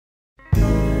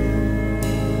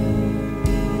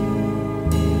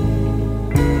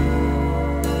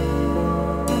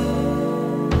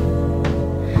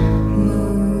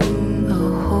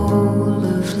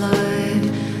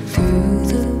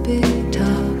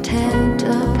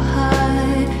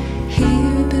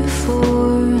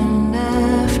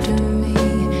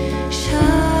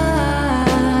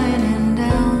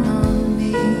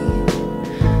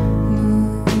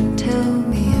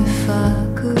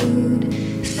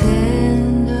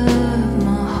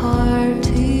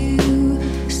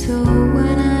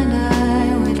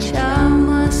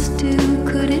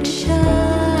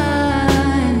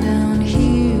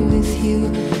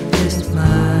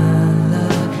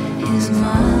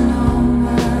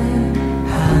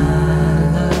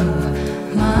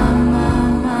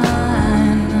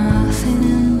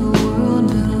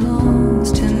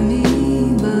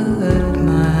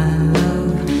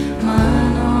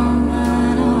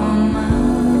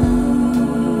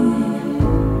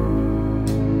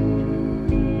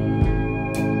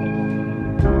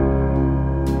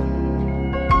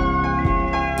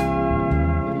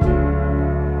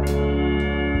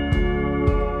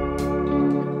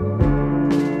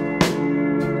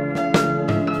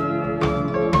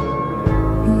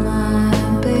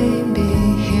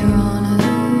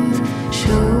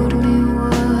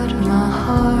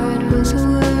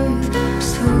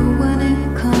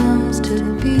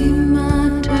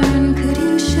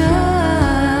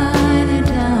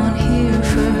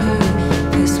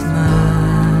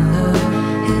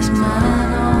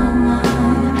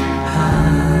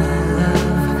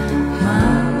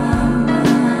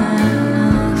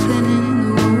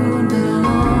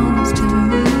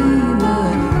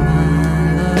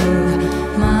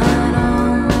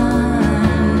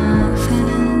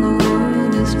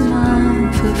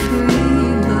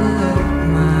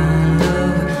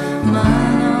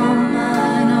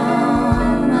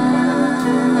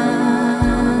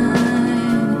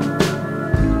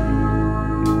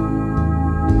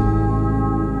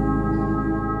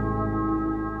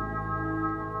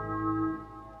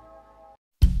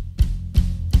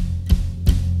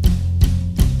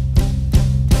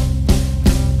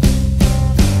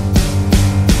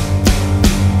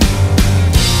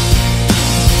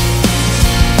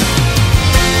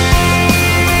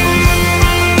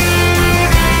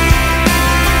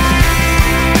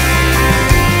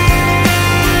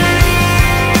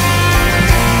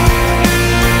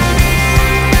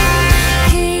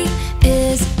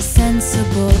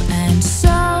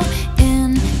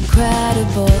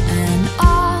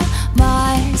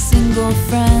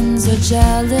friends are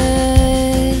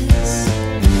jealous.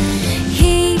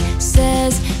 He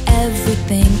says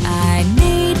everything I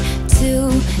need to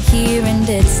hear, and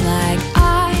it's like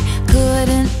I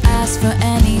couldn't ask for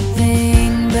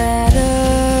anything better.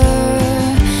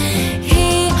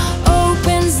 He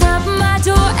opens up my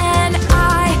door and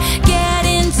I get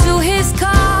into his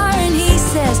car, and he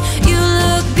says, "You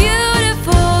look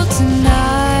beautiful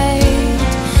tonight."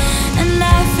 And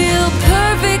I feel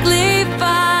perfectly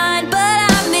fine, but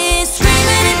I miss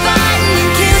screaming and fighting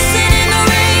and kissing in the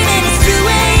rain. And it's 2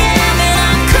 a.m. and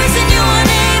I'm cursing your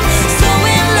name. So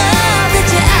in love that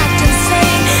you act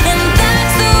insane, and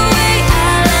that's the way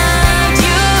I loved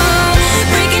you.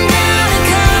 Breaking down and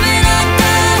coming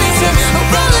undone, it's a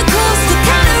roller coaster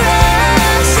kind of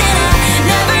rush. And I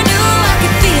never knew I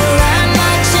could feel that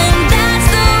much, and that's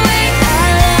the way I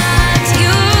loved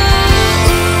you.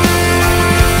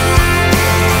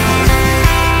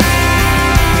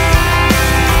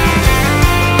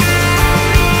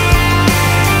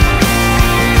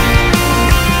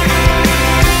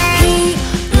 He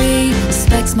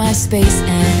respects my space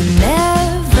and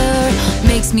never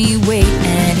makes me wait,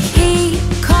 and he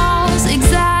calls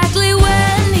exactly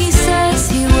when he says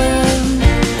he will.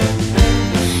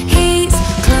 He's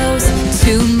close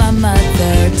to my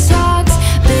mother, talks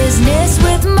business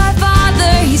with my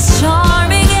father. He's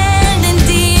charming and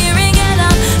endearing, and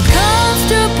I'm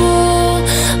comfortable,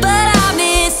 but I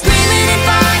miss screaming and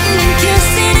fighting and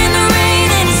kissing in the rain.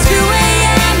 And it's 2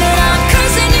 a.m. and I'm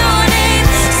cursing your name.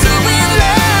 So in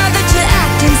love that you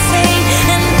act insane,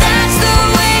 and that's the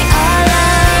way I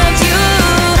loved you.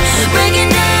 Breaking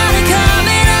down and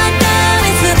coming undone,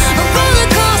 it's a roller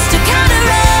coaster kind of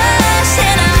rush.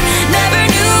 And I never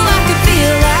knew I could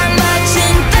feel that much,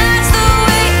 and that's the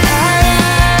way I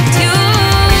loved you.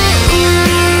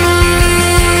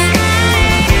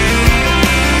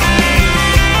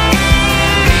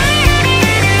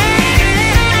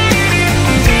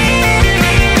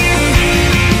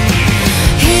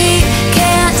 He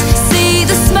can't see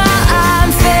the smile I'm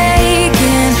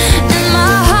faking, and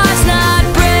my heart's not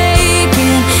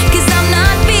breaking, 'cause I'm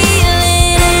not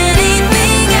feeling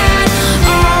anything at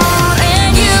all.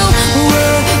 And you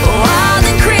were wild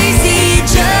and crazy,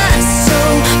 just so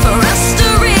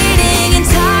frustrating,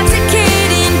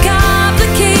 intoxicating,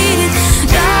 complicated,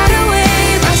 got away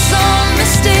by some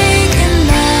mistake. And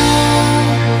now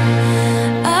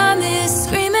I miss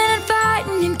screaming and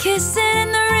fighting and kissing in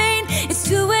the rain. It's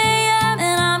 2 a.m.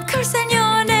 and I'm cursing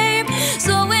your name.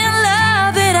 So in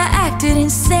love that I acted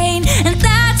insane, and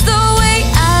that's the way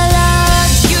I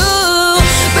loved you.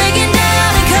 Breaking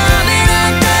down and coming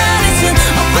undone, it's a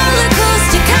roller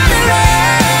coaster kind of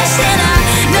rush. And I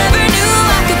never knew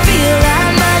I could feel that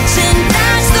much, and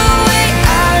that's the way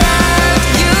I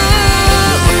loved you.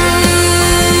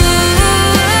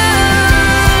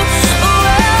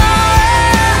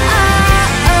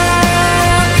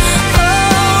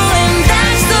 And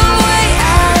that's the way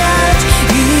I loved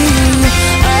you.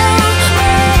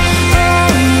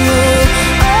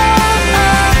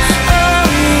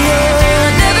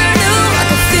 Never knew I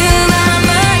could feel that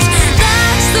much.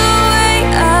 That's the way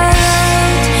I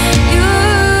loved you.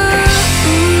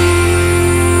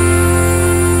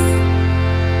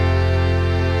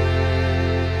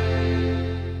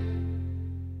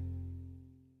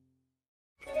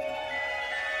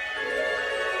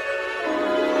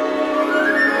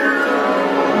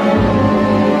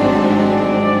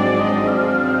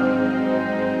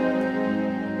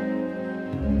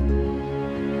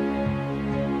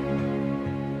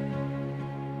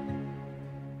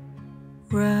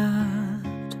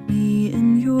 Wrapped me in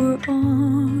your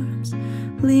arms,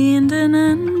 leaned in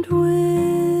and whispered,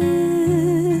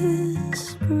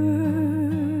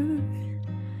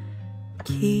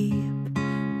 keep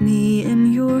me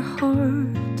in your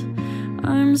heart.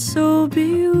 I'm so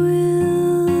bewildered.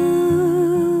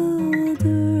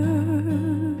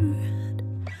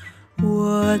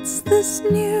 What's this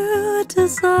new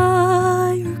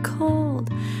desire called?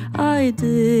 I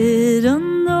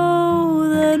didn't know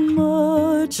that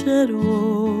much at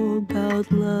all about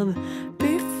love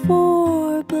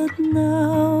before, but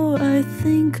now I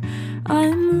think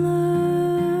I'm learning.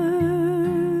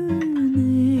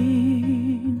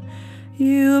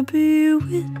 You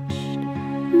bewitched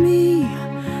me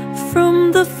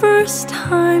from the first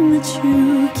time that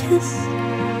you kissed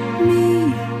me.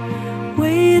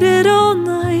 Waited all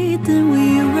night, then we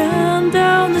ran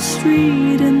down the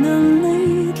street in the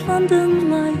late London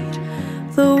light.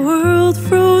 The world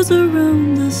froze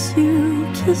around us, you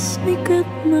kissed me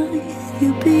goodnight. You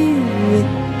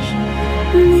bewitched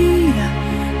me.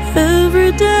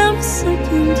 Every damn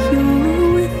second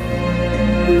you're with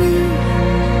me.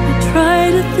 I try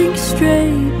to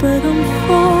straight, but I'm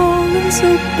falling so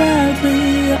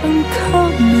badly, I'm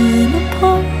coming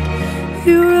apart.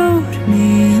 You wrote me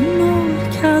a note,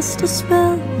 cast a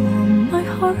spell on my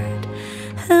heart,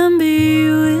 and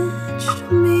bewitched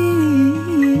me.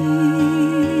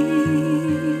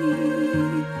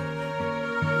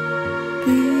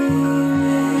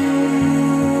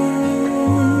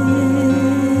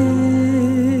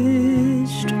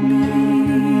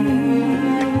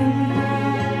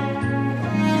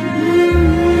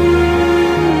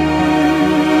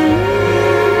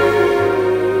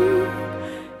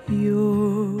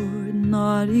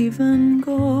 Not even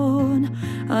gone,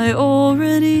 I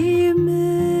already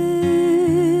miss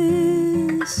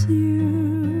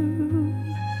you.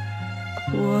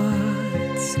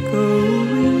 What's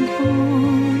going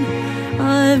on?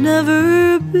 I've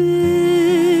never been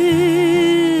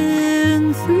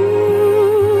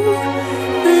through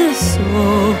this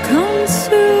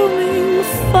all-consuming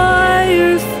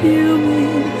fire,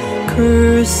 fuming,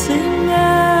 cursing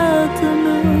at the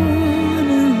moon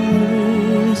and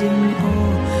losing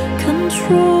all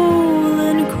control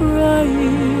and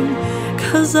crying,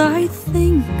 'cause I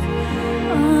think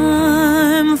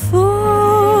I'm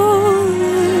falling.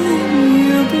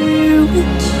 You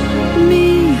bewitched me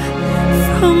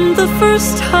from the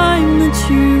first time that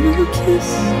you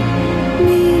kissed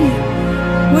me.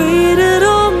 Waited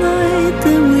all night,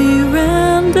 then we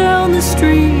ran down the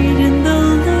street in the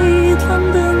late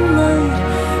London light.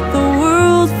 The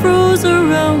world froze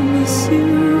around us, you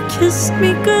kissed me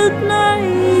goodnight.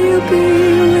 You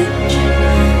bewitch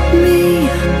me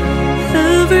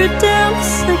every damn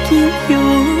second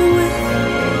you're with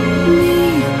me.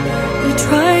 I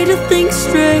try to think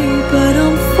straight, but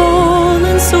I'm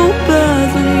falling so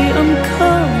badly, I'm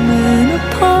coming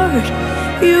apart.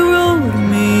 You wrote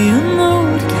me a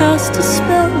note, cast a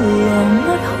spell on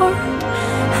my heart,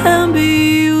 and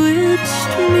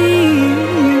bewitched me.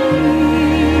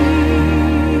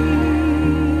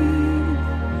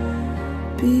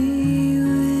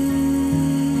 Bewitched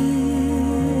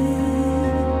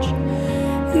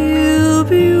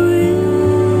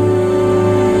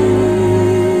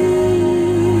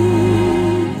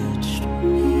me.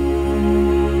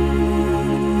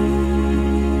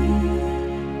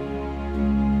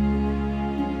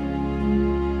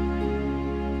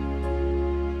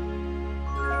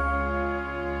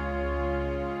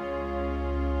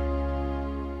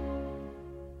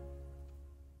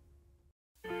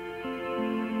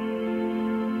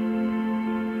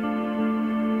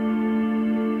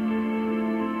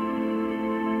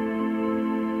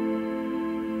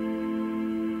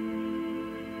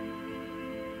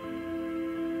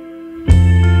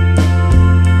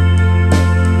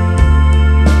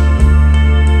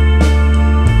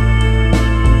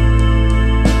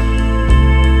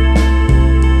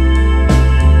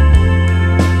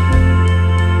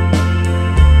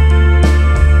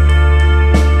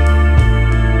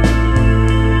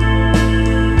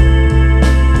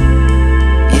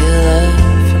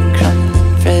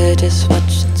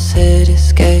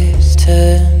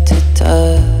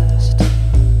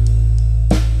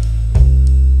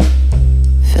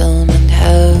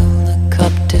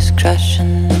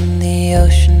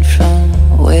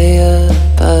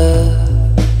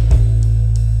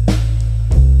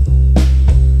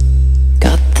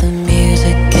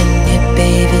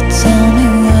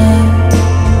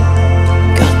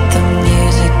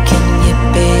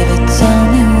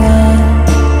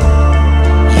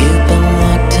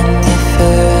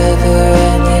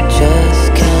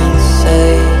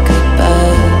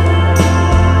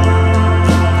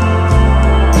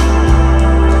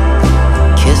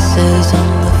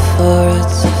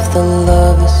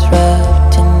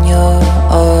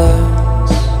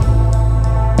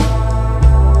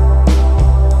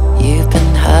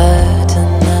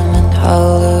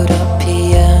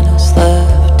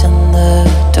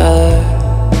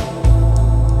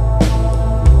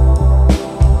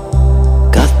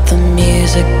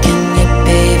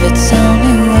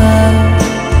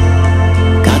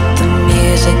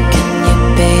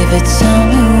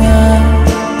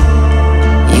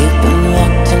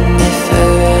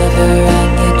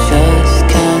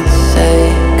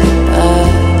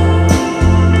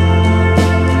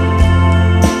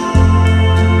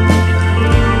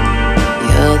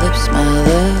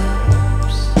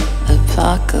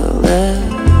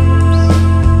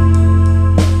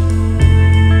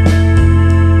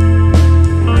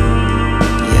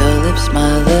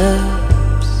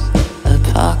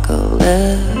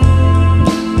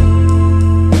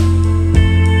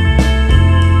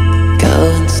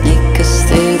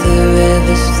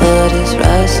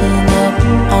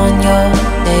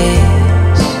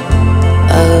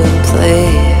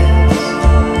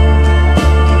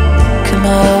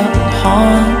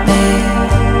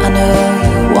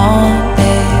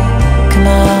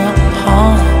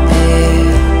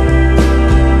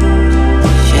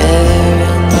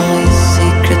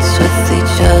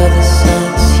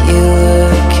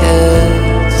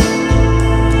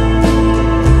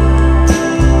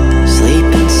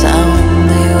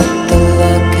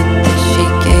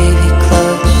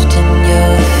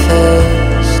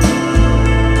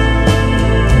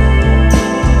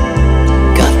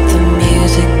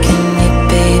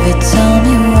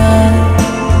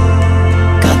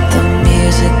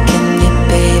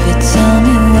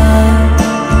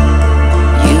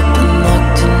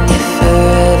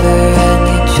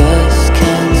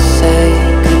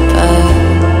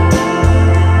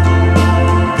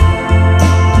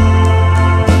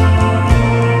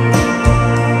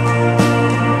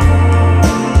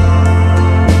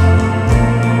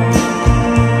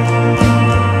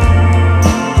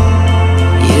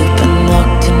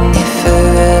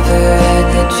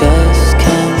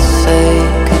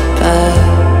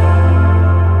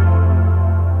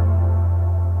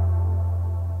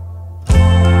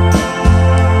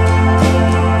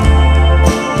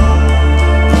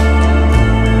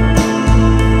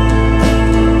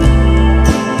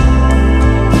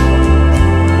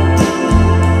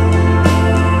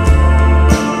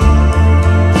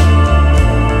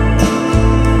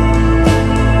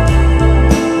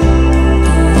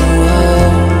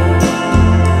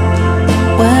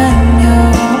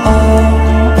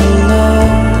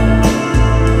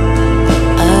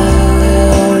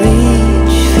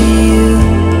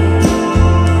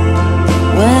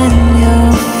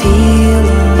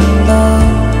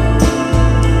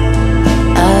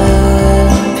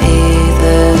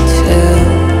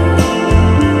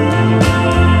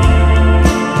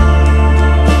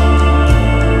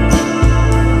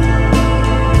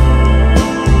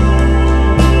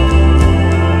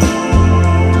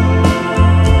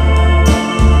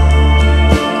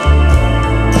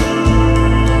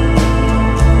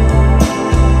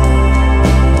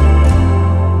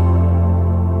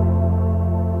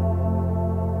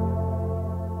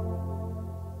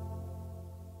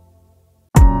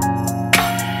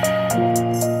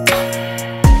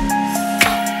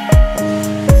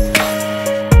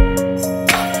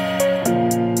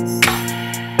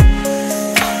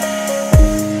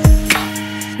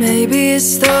 Maybe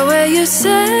it's the way you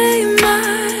say my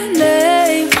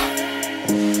name.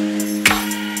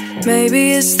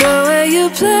 Maybe it's the way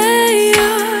you play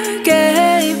your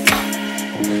game.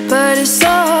 But it's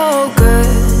so good.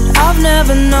 I've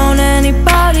never known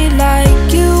anybody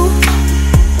like you.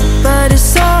 But it's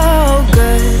so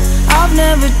good. I've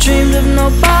never dreamed of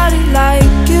nobody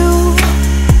like you.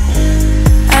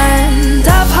 And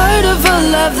I've heard of a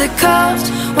love that comes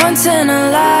once in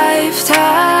a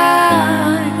lifetime.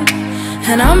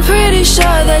 And I'm pretty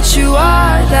sure that you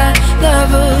are that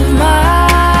love of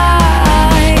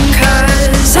mine.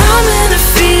 'Cause I'm in a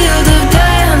field of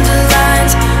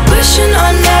dandelions, wishing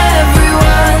on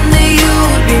everyone that you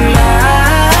would be mine,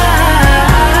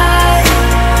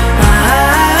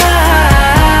 mine.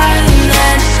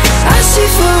 And I see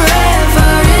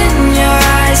forever in your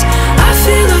eyes. I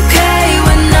feel okay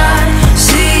when I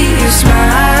see you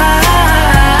smile,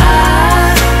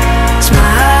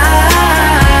 smile.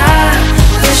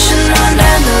 Wishing on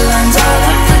dandelions all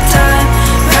of the time,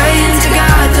 praying to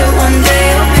God that one day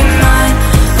you'll be mine.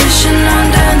 Wishing on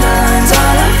dandelions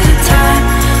all of the time,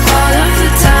 all of the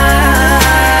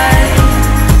time.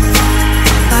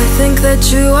 I think that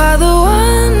you are the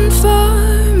one for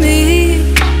me,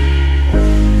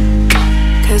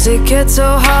 'cause it gets so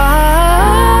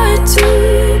hard to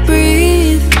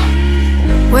breathe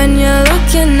when you're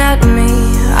looking at me.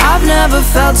 I've never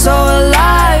felt so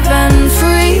alive and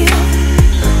free.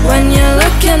 When you're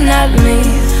looking at me,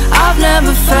 I've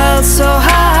never felt so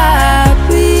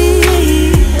happy.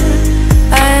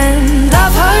 And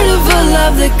I've heard of a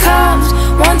love that comes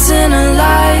once in a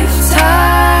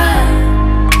lifetime.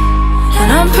 And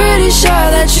I'm pretty sure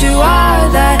that you are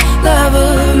that love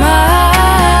of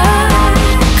mine.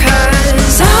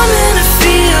 'Cause I'm in a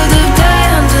field of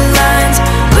dandelions,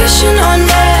 wishing on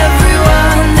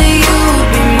everyone that you would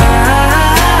be mine,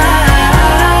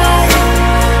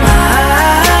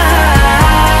 mine.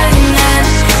 And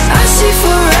I see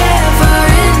forever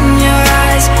in your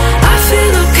eyes. I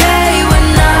feel okay when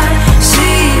I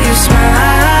see you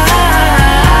smile,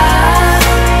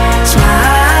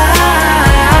 smile.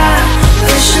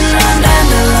 Wishing on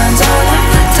dandelions all of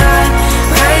the time,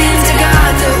 praying to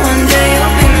God that one day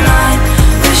you'll be mine.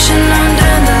 Wishing on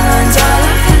dandelions all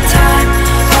of the time,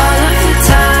 all of the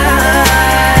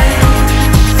time.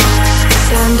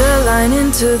 Dandelion,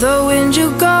 into the wind you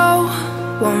go.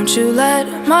 Won't you let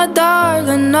my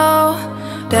darling know?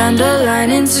 Dandelion,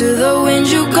 into the wind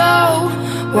you go.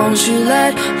 Won't you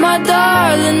let my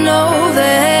darling know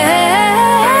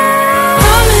that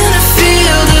I'm in a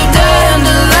field of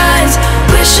dandelions,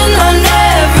 wishing on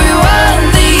everyone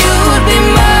that you would be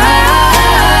mine.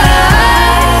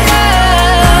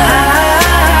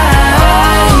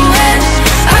 And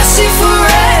I see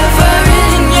forever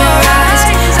in your eyes.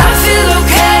 I feel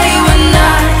okay when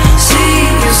I see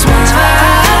you smile,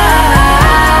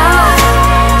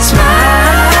 smile.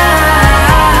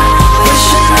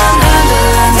 Wishing on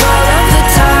dandelions all of the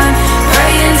time,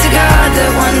 praying to God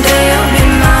that one day you'll be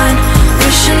mine.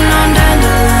 Wishing on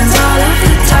dandelions all of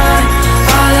the time,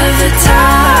 all of the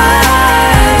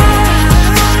time.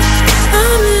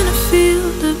 I'm in a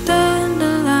field of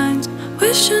dandelions,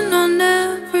 wishing on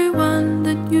everyone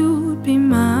that you'd be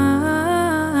mine,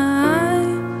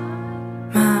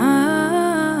 mine.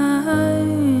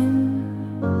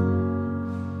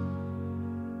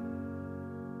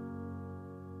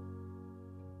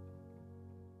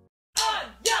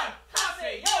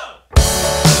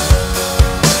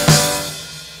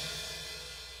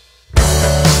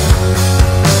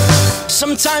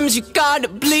 Sometimes you gotta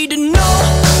bleed to know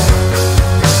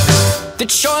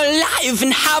that you're alive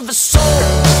and have a soul.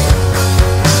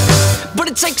 But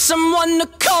it takes someone to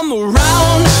come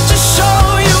around to show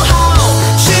you how.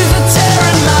 She's the tear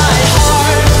in my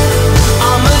heart.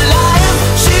 I'm alive.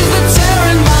 She's the tear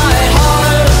in my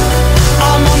heart.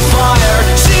 I'm on fire.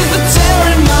 She's the tear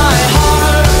in my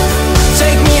heart.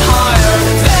 Take me higher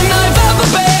than I've ever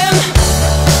been.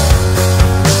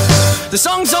 The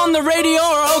songs on the radio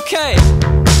are okay,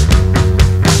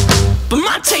 but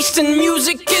my taste in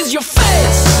music is your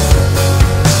face.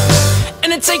 And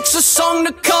it takes a song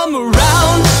to come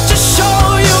around to show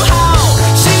you how.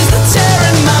 She's the tear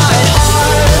in my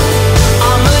heart.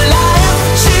 I'm alive.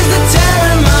 She's the tear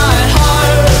in my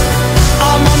heart.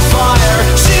 I'm on fire.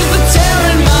 She's the tear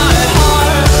in my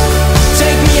heart.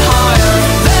 Take me higher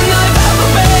than I've ever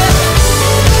been.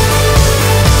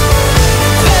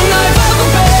 Than I've ever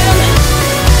been.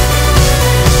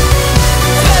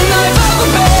 Than I've ever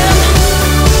been.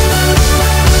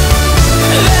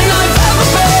 Than I've ever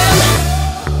been.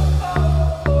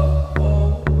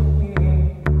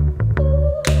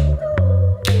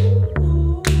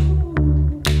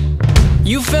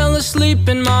 asleep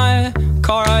in my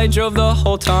car, I drove the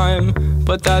whole time.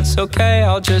 But that's okay,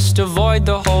 I'll just avoid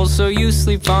the holes so you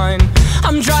sleep fine.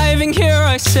 I'm driving, here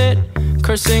I sit,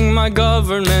 cursing my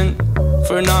government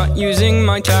for not using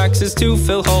my taxes to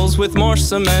fill holes with more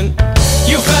cement.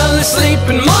 You fell asleep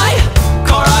in my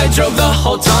car, I drove the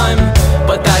whole time.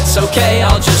 But that's okay,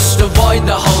 I'll just avoid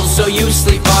the holes so you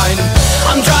sleep fine.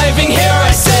 I'm driving, here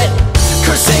I sit,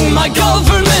 cursing my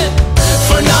government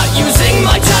for not using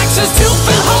my taxes to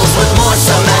fill holes with more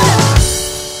cement.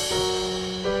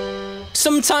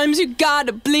 Sometimes you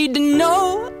gotta bleed to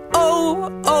know,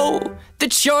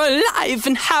 that you're alive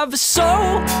and have a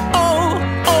soul,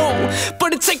 but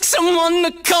it takes someone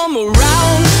to come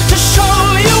around to show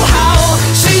you how.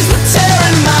 She's the tear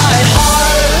in my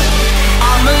heart.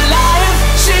 I'm alive,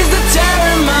 she's the tear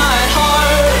in my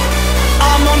heart.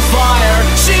 I'm on fire,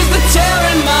 she's the tear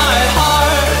in my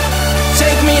heart.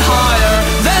 Take me higher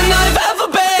than I've ever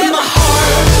been. My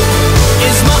heart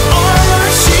is my armor,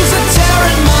 she's a tear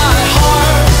in my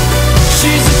heart.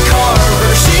 She's a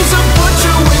carver, she's a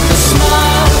butcher with a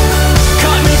smile.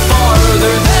 Cut me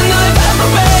farther than I've ever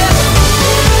been.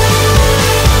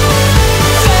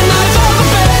 Than I've ever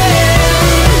been.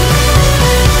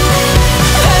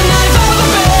 Than I've ever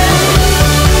been.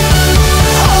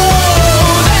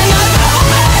 Oh, than I've ever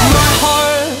been. My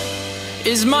heart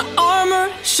is my armor,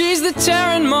 she's the tear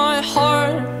in my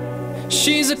heart.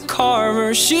 She's a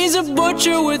carver, she's a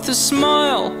butcher with a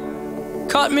smile.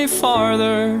 Cut me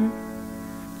farther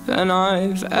than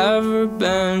I've ever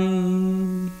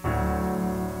been.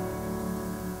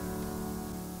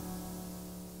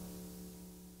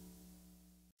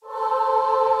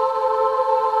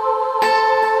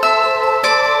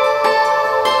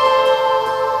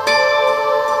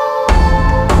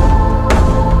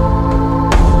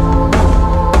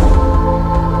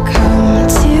 Come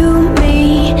to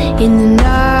me in the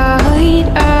night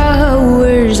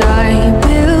hours, I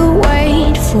will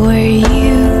wait for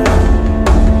you.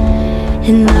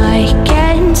 And I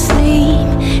can't sleep,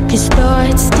 'cause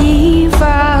thoughts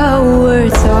devour,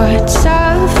 thoughts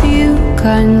of you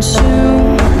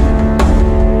consume.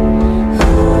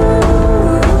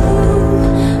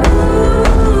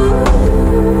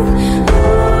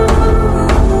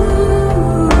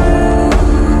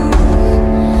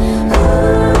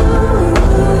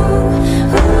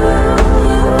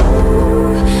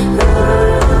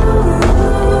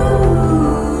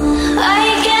 I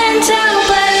can't help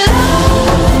but love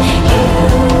you,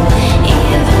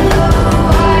 even though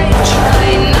I try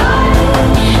not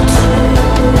to.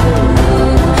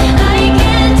 I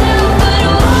can't help but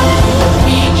want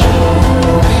you.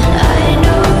 I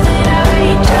know that I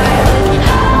die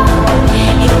without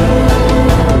you.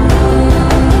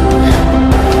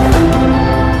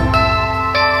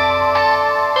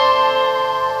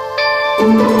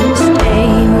 Stay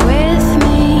with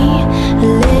me a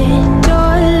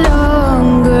little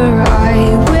longer, I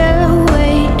will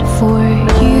wait for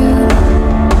you.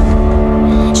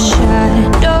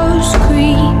 Shadows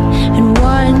creep and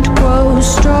want grows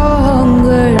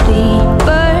stronger,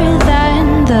 deeper than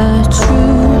the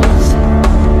truth.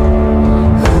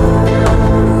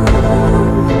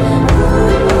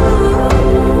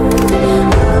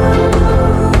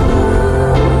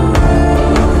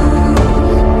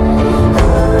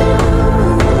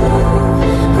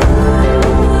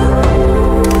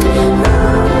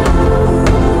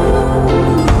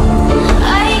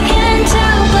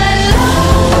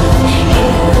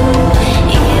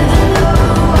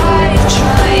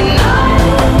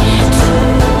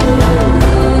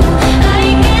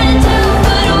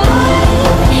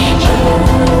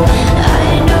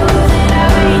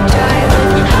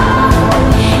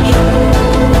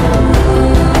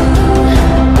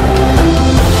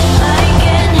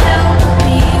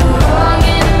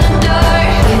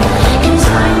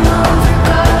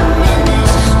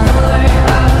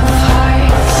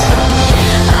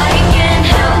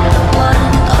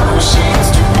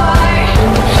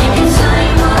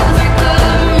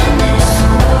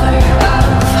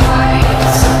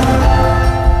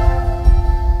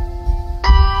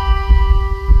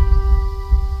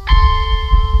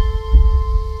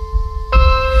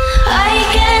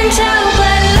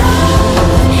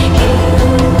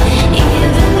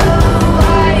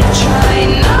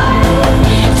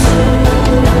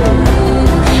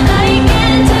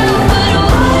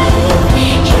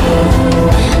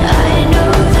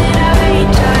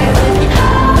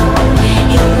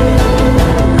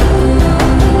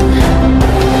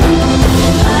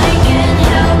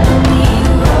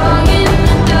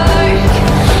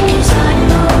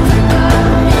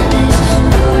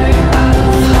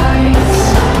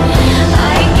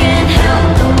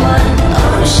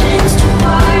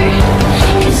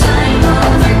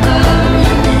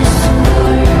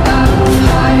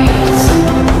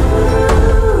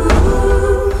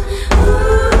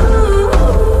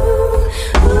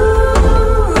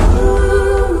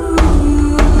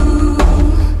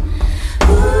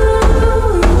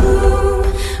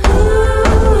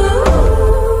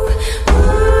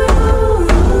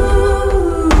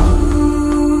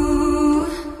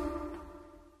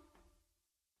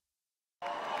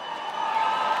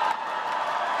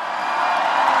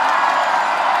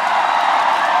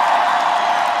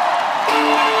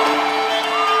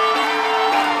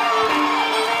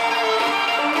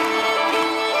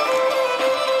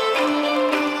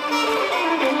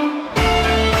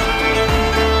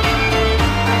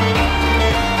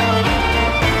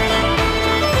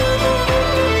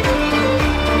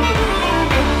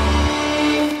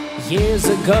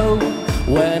 ago,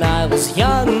 when I was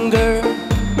younger,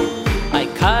 I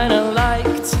kinda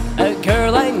liked a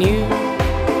girl I knew.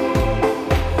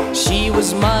 She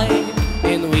was mine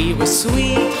and we were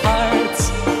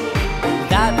sweethearts.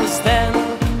 That was then,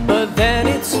 but then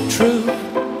it's true.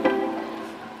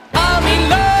 I'm in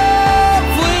love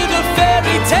with a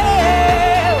fairy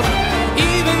tale,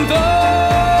 even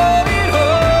though it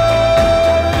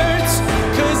hurts.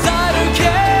 'Cause I don't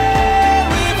care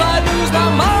if I lose my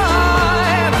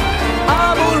mind,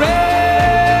 I'm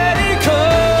already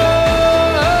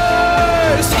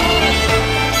cursed.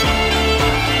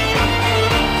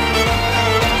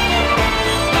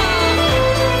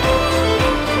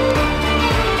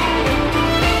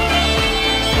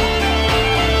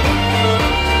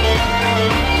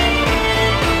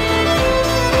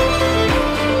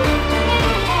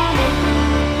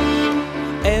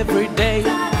 Every day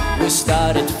we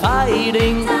started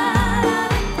fighting.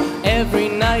 Every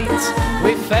night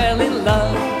we fell in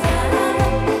love.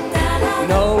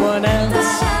 No one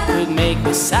else could make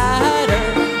me sadder,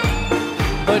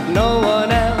 but no one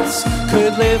else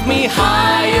could lift me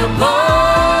high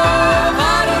above.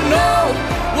 I don't know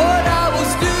what I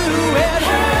was doing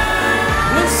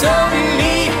when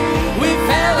suddenly we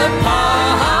fell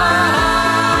apart.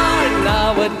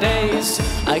 Nowadays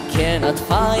I cannot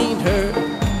find her,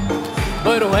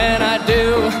 but when I do,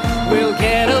 we'll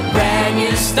get a brand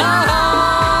new start.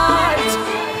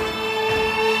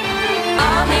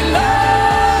 I'm in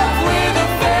love with a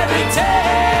fairy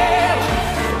tale,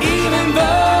 even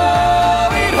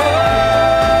though it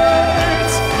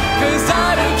hurts. 'Cause I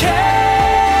don't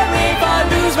care if I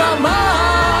lose my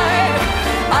mind,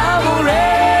 I'm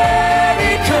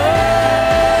already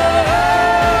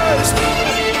cursed.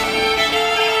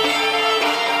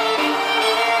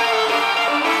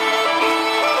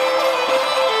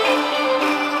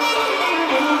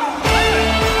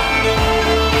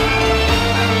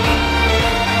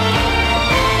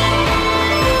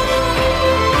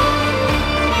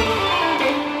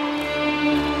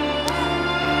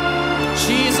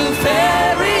 She's a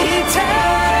fairy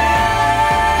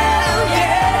tale,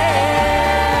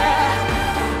 yeah,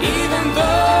 even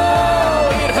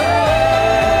though it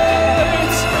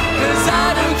hurts. 'Cause I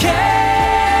don't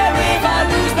care if I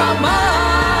lose my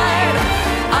mind,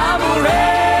 I'm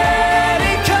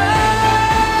already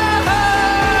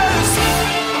cursed.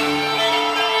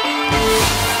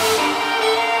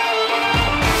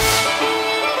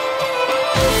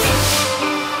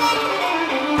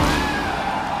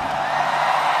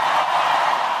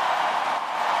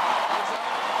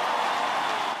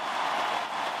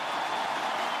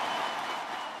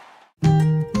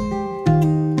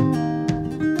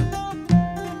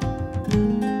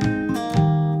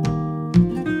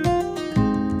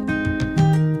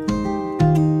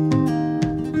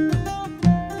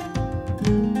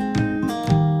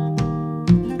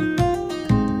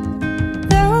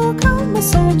 There will come a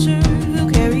soldier who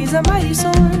carries a mighty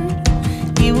sword.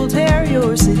 He will tear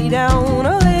your city down.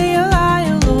 Olay, olay,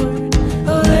 O Lord.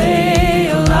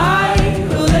 Olay, olay,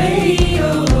 olay,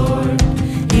 O Lord.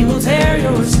 He will tear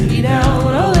your city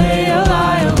down. Olay,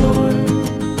 olay, O Lord.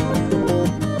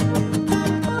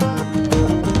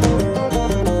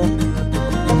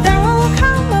 There will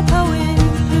come a poet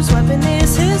whose weapon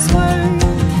is his word.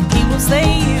 He will slay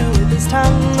you with his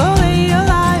tongue. Olay,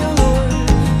 olay, O Lord.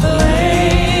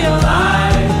 Olay,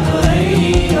 olay, olay,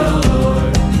 O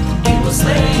Lord. He will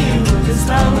slay you with his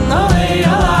tongue. Olay,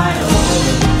 olay.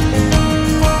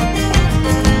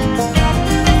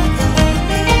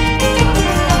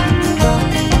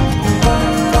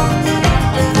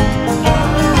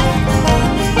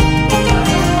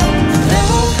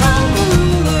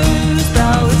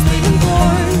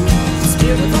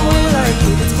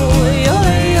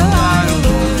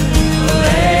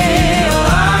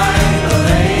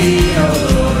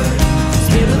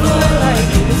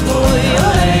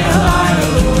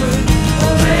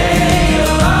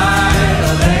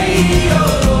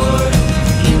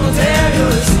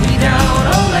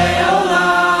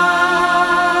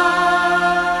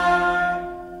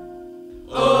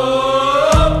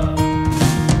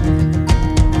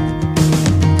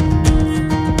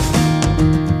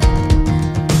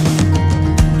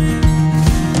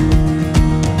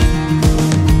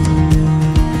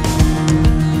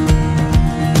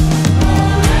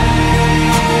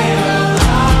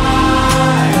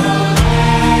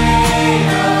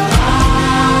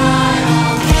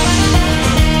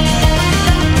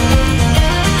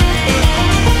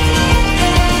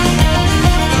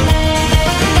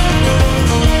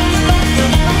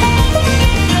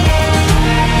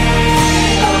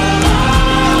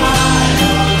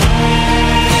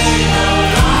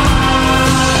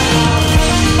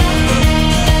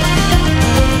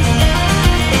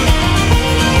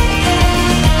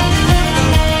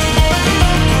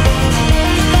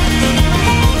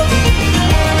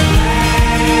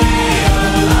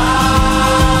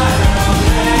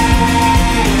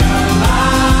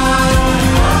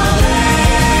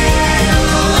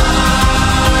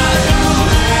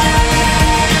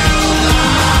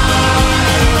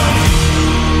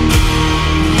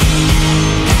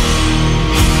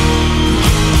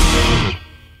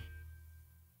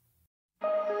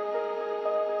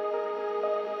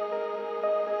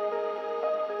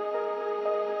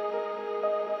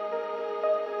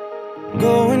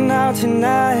 out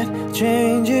tonight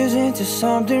changes into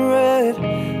something red.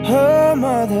 Her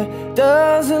mother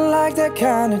doesn't like that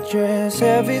kind of dress.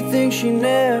 Everything she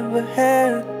never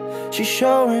had, she's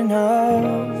showing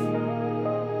off.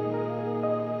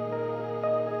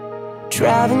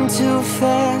 Driving too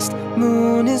fast,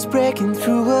 moon is breaking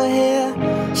through her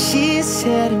hair. She's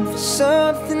heading for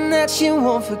something that she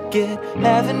won't forget.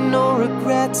 Having no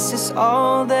regrets is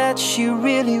all that she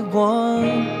really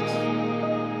wants.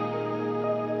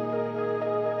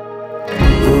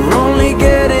 We're only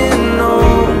getting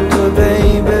older,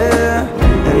 baby,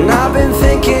 and I've been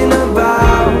thinking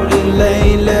about it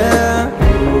lately.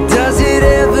 Does it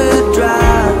ever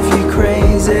drive you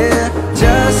crazy?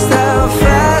 Just how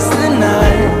fast the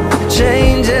night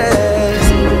changes.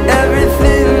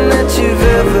 Everything that you've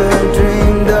ever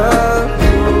dreamed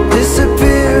of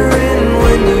disappearing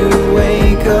when you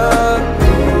wake up.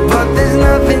 But there's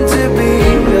nothing to be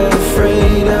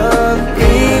afraid of.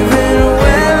 Even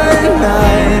when the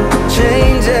night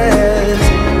changes,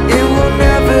 it will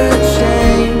never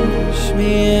change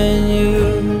me and you.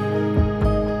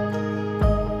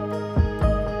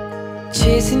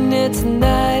 Chasing it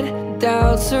tonight,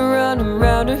 doubts are running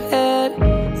round her head.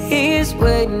 He's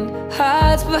waiting,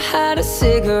 hides behind a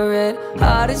cigarette.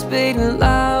 Heart is beating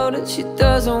loud and she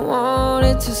doesn't want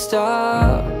it to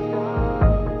stop.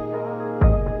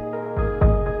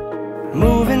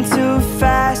 Moving too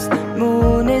fast,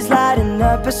 moon is lighting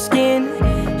up her skin.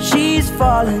 She's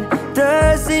falling,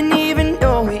 doesn't even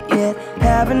know it yet.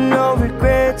 Having no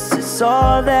regrets is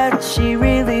all that she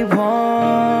really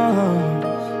wants.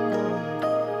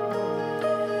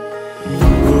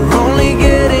 We're only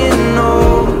getting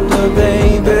older,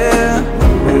 baby,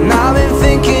 and I've been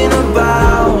thinking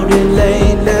about it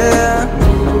lately.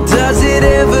 Does it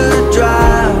ever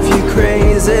drive you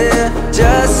crazy?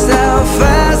 Just how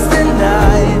fast the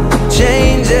night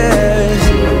changes.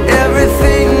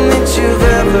 Everything that you've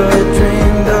ever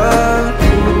dreamed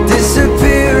of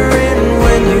disappearing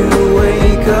when you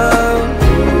wake up.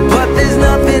 But there's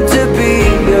nothing to be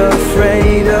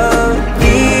afraid of.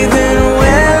 Even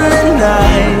when the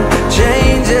night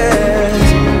changes,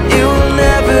 it will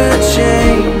never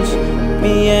change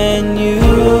me and you.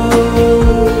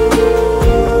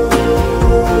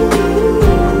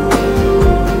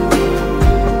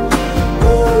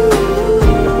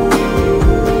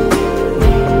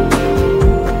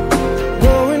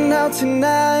 Going out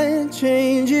tonight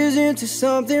changes into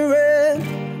something red.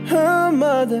 Her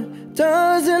mother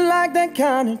doesn't like that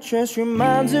kind of dress.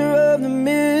 Reminds her of the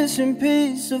missing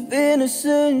piece of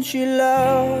innocence she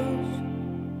lost.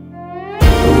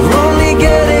 We're only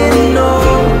getting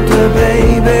older,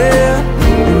 baby,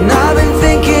 and I've been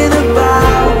thinking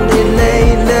about it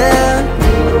lately.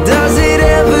 Does it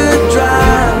ever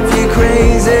drive you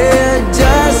crazy?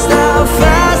 Just how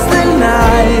fast the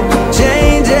night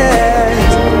changes.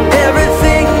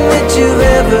 Everything that you've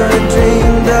ever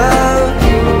dreamed of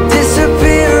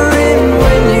disappearing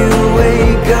when you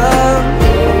wake up.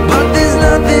 But there's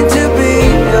nothing to be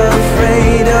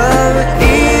afraid of.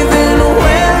 Even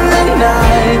when the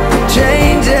night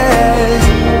changes,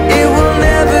 it will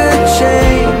never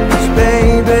change,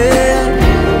 baby.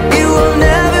 It will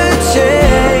never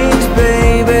change,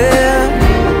 baby.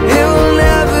 It will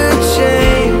never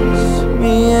change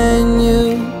me and you.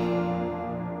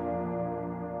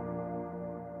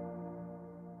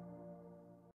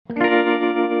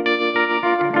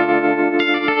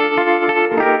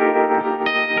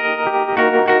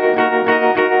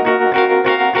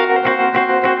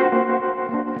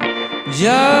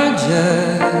 Georgia,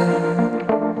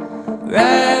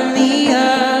 wrap me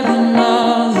up in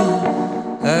all you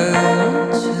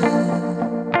hurt you.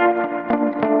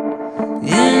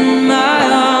 In my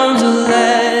arms,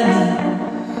 let me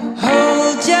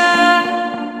hold ya.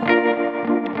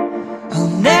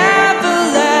 I'll never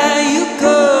let you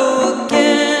go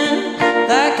again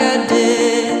like I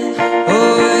did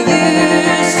or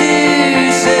used to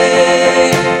say.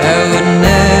 I would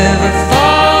never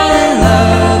fall in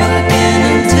love again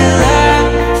until I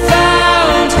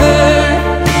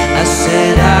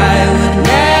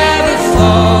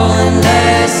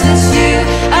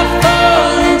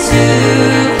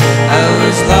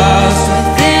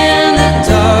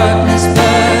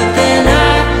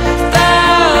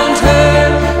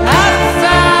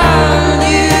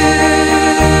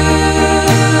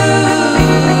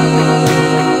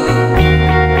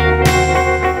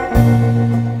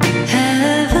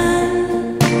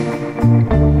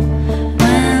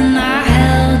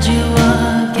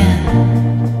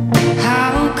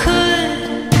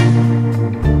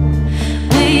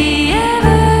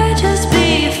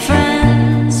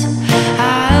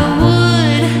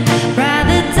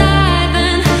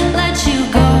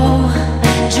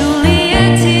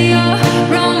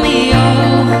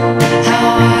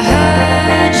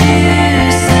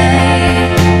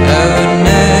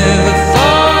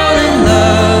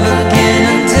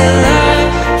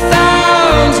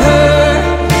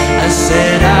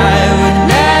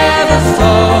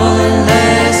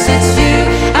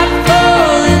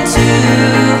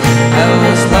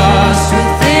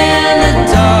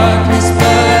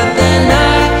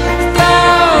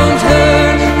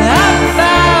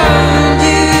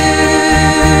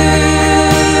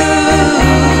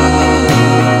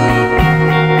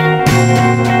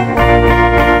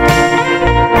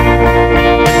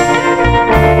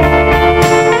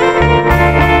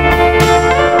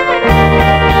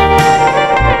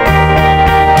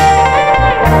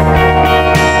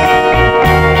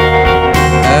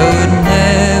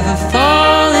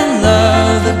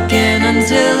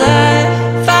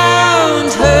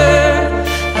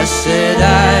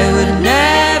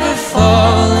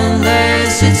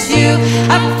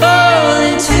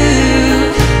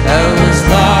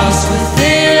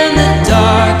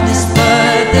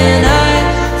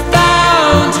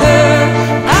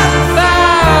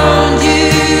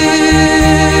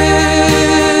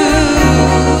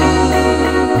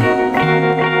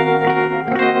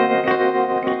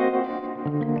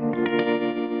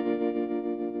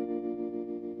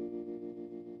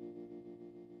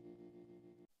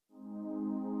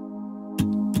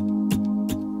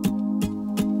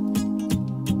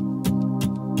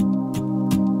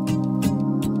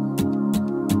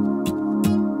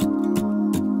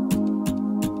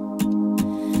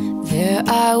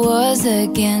I was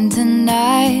again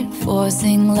tonight,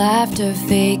 forcing laughter,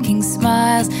 faking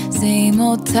smiles. Same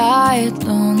old tired,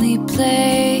 lonely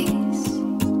place.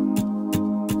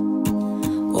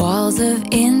 Walls of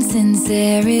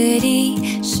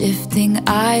insincerity, shifting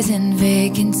eyes and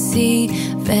vacancy.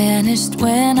 Vanished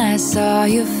when I saw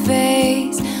your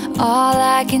face. All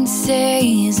I can say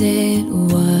is it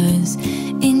was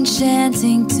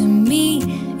enchanting to meet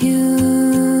you.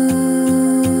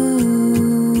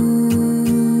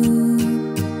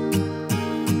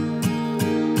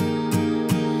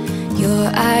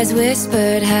 Your eyes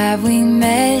whispered, have we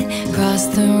met? Across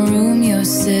the room, your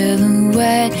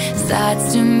silhouette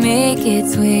starts to make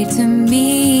its way to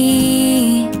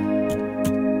me.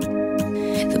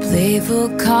 The playful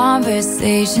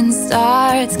conversation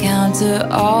starts, counter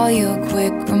all your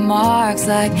quick remarks,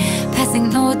 like passing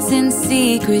notes in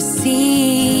secrecy.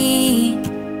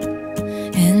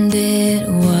 And it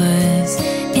was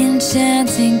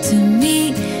enchanting to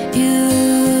meet you.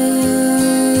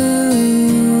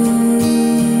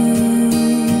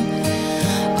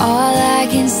 All I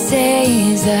can say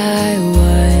is I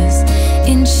was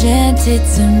enchanted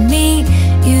to meet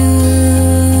you.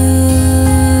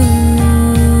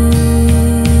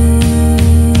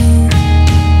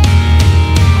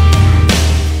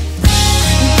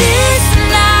 This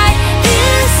night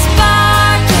is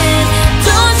sparkling,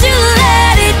 don't you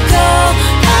let it go.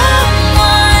 I'm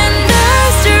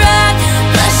wonderstruck,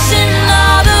 blushing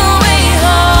all the way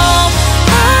home.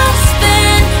 I'll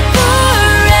spend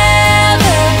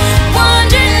forever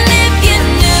wondering if you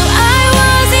knew I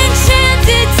was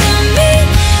enchanted to meet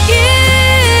you.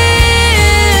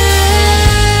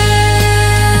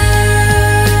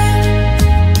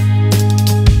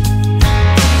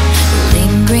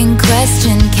 Lingering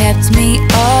question kept me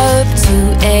up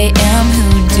 2 a.m.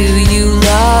 Who do you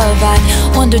love? I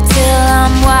wonder till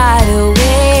I'm wide